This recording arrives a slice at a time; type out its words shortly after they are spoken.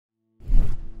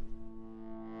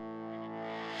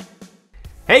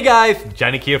Hey guys,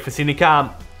 Janik here for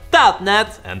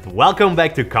Cinecom.net and welcome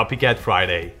back to Copycat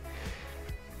Friday.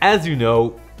 As you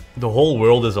know, the whole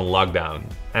world is on lockdown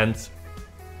and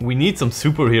we need some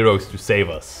superheroes to save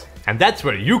us. And that's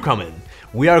where you come in.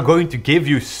 We are going to give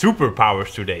you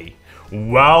superpowers today.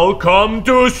 Welcome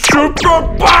to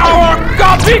Superpower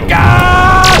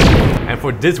Copycat! And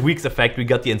for this week's effect we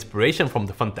got the inspiration from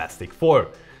the Fantastic Four.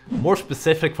 More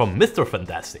specific from Mr.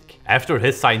 Fantastic. After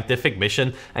his scientific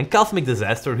mission and cosmic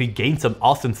disaster, he gained some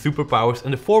awesome superpowers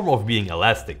in the form of being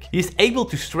elastic. He is able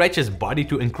to stretch his body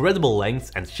to incredible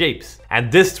lengths and shapes.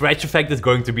 And this stretch effect is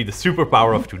going to be the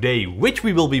superpower of today, which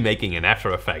we will be making in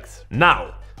After Effects.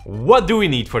 Now, what do we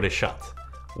need for this shot?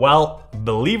 Well,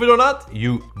 believe it or not,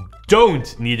 you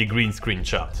don't need a green screen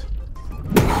shot.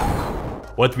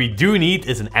 What we do need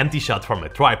is an empty shot from a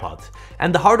tripod,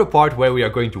 and the harder part where we are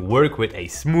going to work with a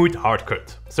smooth hard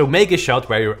cut. So make a shot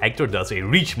where your actor does a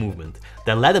reach movement,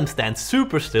 then let him stand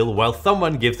super still while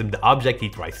someone gives him the object he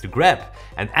tries to grab,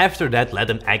 and after that let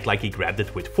him act like he grabbed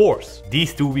it with force.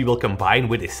 These two we will combine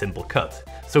with a simple cut.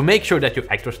 So make sure that your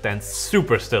actor stands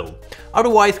super still,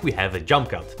 otherwise we have a jump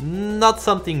cut. Not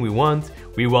something we want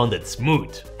it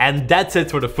smooth. And that's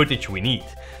it for the footage we need.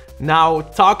 Now,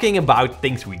 talking about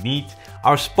things we need,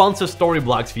 our sponsor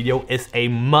Storyblocks Video is a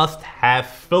must-have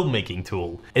filmmaking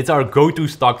tool. It's our go-to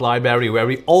stock library where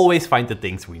we always find the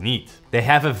things we need. They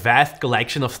have a vast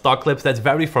collection of stock clips that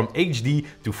vary from HD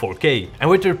to 4K. And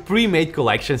with their pre-made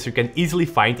collections you can easily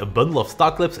find a bundle of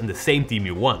stock clips in the same theme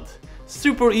you want.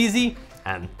 Super easy.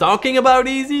 And talking about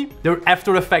easy, their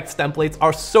After Effects templates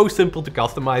are so simple to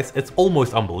customize, it's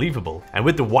almost unbelievable. And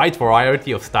with the wide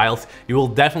variety of styles, you will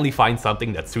definitely find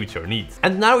something that suits your needs.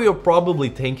 And now you're probably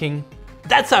thinking,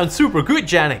 that sounds super good,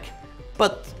 Janik,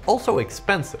 but also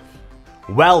expensive.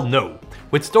 Well, no.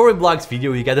 With Storyblocks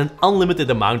Video you get an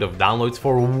unlimited amount of downloads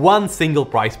for one single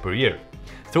price per year.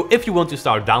 So if you want to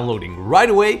start downloading right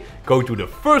away, go to the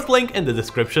first link in the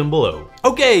description below.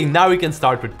 Okay, now we can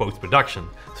start with post-production.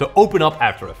 So open up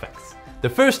After Effects. The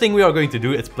first thing we are going to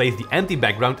do is place the empty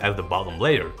background as the bottom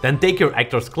layer. Then take your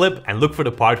actor's clip and look for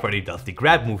the part where he does the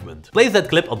grab movement. Place that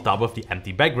clip on top of the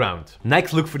empty background.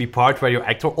 Next, look for the part where your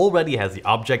actor already has the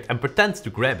object and pretends to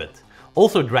grab it.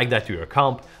 Also drag that to your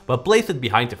comp, but place it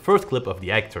behind the first clip of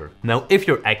the actor. Now if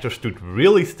your actor stood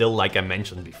really still like I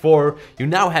mentioned before, you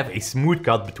now have a smooth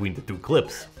cut between the two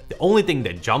clips. The only thing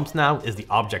that jumps now is the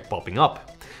object popping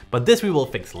up. But this we will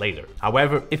fix later.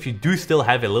 However, if you do still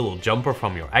have a little jumper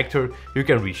from your actor, you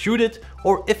can reshoot it,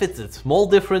 or if it's a small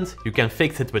difference, you can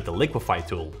fix it with the liquefy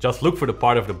tool. Just look for the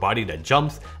part of the body that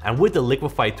jumps, and with the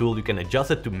liquefy tool you can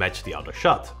adjust it to match the other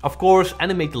shot. Of course,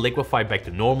 animate the liquefy back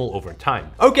to normal over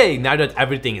time. Okay, now that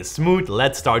everything is smooth,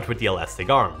 let's start with the elastic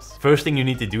arms. First thing you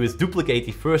need to do is duplicate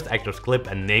the first actor's clip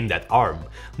and name that arm.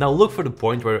 Now look for the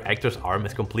point where your actor's arm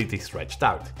is completely stretched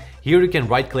out. Here you can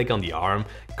right click on the arm,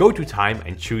 go to time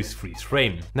and choose freeze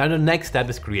frame. Now the next step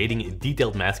is creating a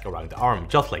detailed mask around the arm,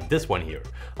 just like this one here.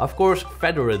 Of course,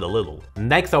 feather it a little.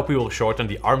 Next up we will shorten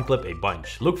the arm clip a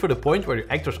bunch. Look for the point where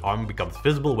your actor's arm becomes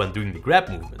visible when doing the grab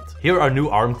movement. Here our new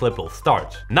arm clip will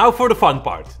start. Now for the fun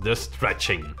part, the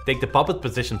stretching. Take the puppet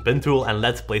position pin tool and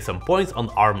let's place some points on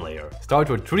the arm layer. Start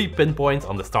with 3 pin points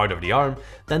on the start of the arm,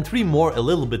 then 3 more a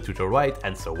little bit to the right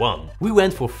and so on. We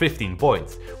went for 15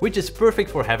 points, which is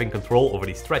perfect for having control over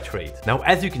the stretch rate. Now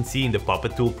as you can see in the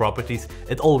puppet tool properties,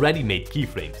 it already made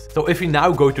keyframes. So if we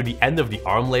now go to the end of the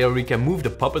arm layer, we can move the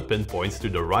puppet pin points to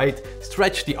the right,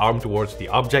 stretch the arm towards the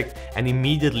object and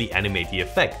immediately animate the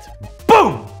effect.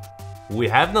 Boom! We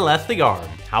have an elastic arm.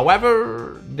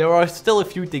 However, there are still a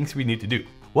few things we need to do.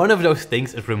 One of those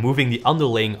things is removing the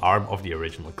underlying arm of the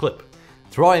original clip.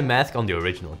 Draw a mask on the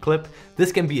original clip.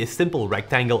 This can be a simple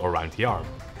rectangle around the arm.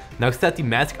 Now set the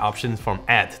mask options from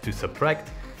add to subtract,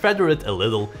 feather it a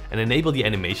little and enable the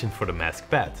animation for the mask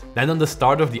pad. Then on the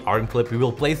start of the arm clip we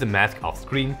will place the mask off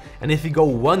screen, and if we go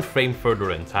one frame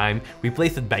further in time, we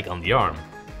place it back on the arm.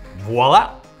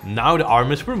 Voila! Now the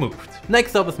arm is removed.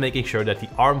 Next up is making sure that the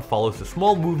arm follows the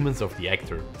small movements of the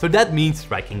actor. So that means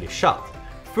tracking the shot.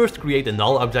 First create a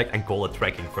null object and call it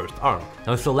tracking first arm.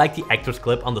 Now select the actor's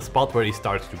clip on the spot where he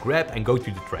starts to grab and go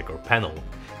to the tracker panel.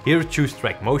 Here choose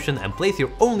track motion and place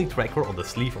your only tracker on the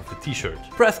sleeve of the t-shirt.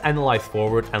 Press analyze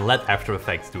forward and let After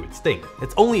Effects do its thing.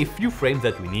 It's only a few frames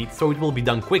that we need, so it will be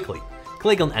done quickly.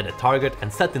 Click on edit target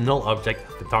and set the null object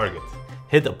as the target.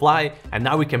 Hit apply and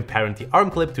now we can parent the arm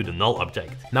clip to the null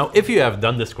object. Now if you have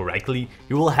done this correctly,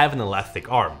 you will have an elastic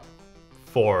arm.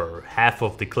 For half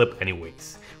of the clip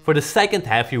anyways. For the second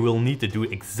half you will need to do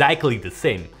exactly the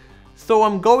same. So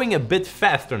I'm going a bit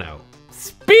faster now.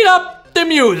 Speed up the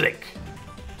music!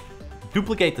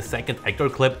 duplicate the second actor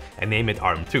clip and name it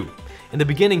arm 2. In the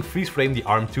beginning, freeze frame the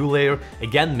arm 2 layer,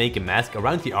 again make a mask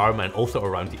around the arm and also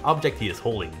around the object he is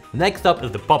holding. Next up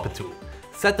is the puppet tool.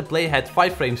 Set the playhead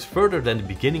 5 frames further than the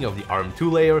beginning of the arm 2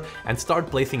 layer and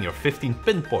start placing your 15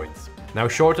 pinpoints. Now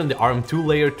shorten the arm 2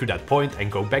 layer to that point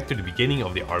and go back to the beginning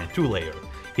of the arm 2 layer.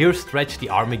 Here stretch the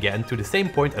arm again to the same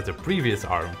point as the previous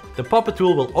arm. The puppet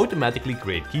tool will automatically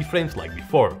create keyframes like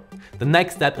before. The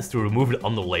next step is to remove the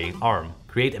underlying arm.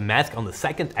 Create a mask on the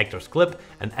second actor's clip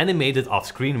and animate it off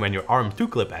screen when your arm 2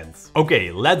 clip ends. Okay,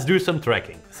 let's do some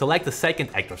tracking. Select the second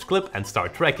actor's clip and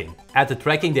start tracking. Add the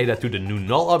tracking data to the new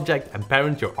null object and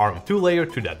parent your arm 2 layer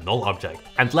to that null object.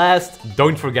 And last,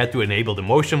 don't forget to enable the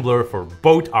motion blur for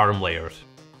both arm layers.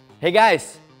 Hey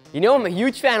guys, you know I'm a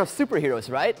huge fan of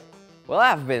superheroes, right? Well,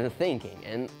 I've been thinking,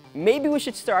 and maybe we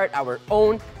should start our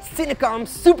own Cinecom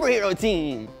superhero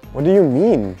team. What do you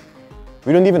mean?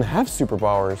 We don't even have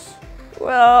superpowers.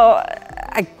 Well,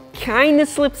 I kinda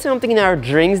slipped something in our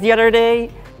drinks the other day.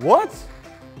 What?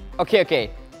 Okay,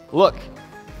 look.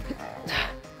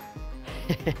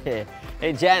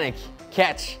 Hey Janik,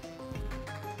 catch.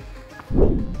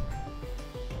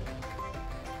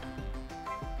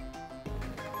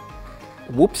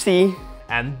 Whoopsie.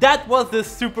 And that was the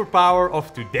superpower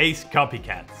of today's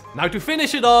copycat. Now to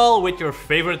finish it all with your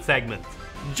favorite segment,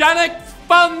 Janek's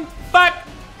Fun Fact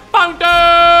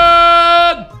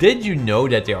Fountain! Did you know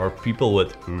that there are people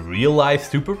with real life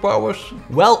superpowers?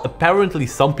 Well, apparently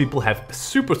some people have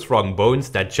super strong bones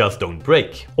that just don't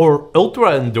break. Or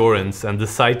ultra endurance and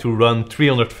decide to run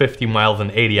 350 miles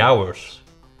in 80 hours.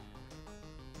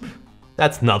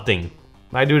 That's nothing.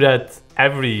 I do that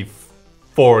every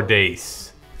 4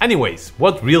 days. Anyways,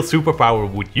 what real superpower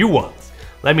would you want?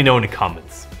 Let me know in the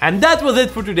comments. And that was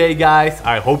it for today, guys.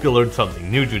 I hope you learned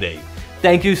something new today.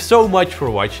 Thank you so much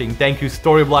for watching. Thank you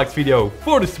Storyblocks Video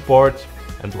for the support.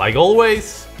 And like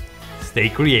always, stay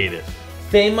creative.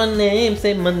 Say my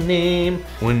name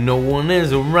when no one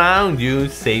is around you.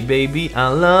 Say baby I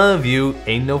love you,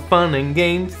 ain't no fun and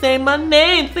games. Say my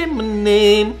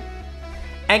name.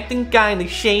 Acting kinda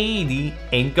shady,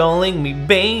 ain't calling me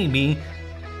baby.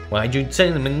 Why'd you say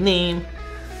my name?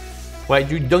 Why'd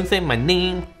you don't say my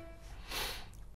name?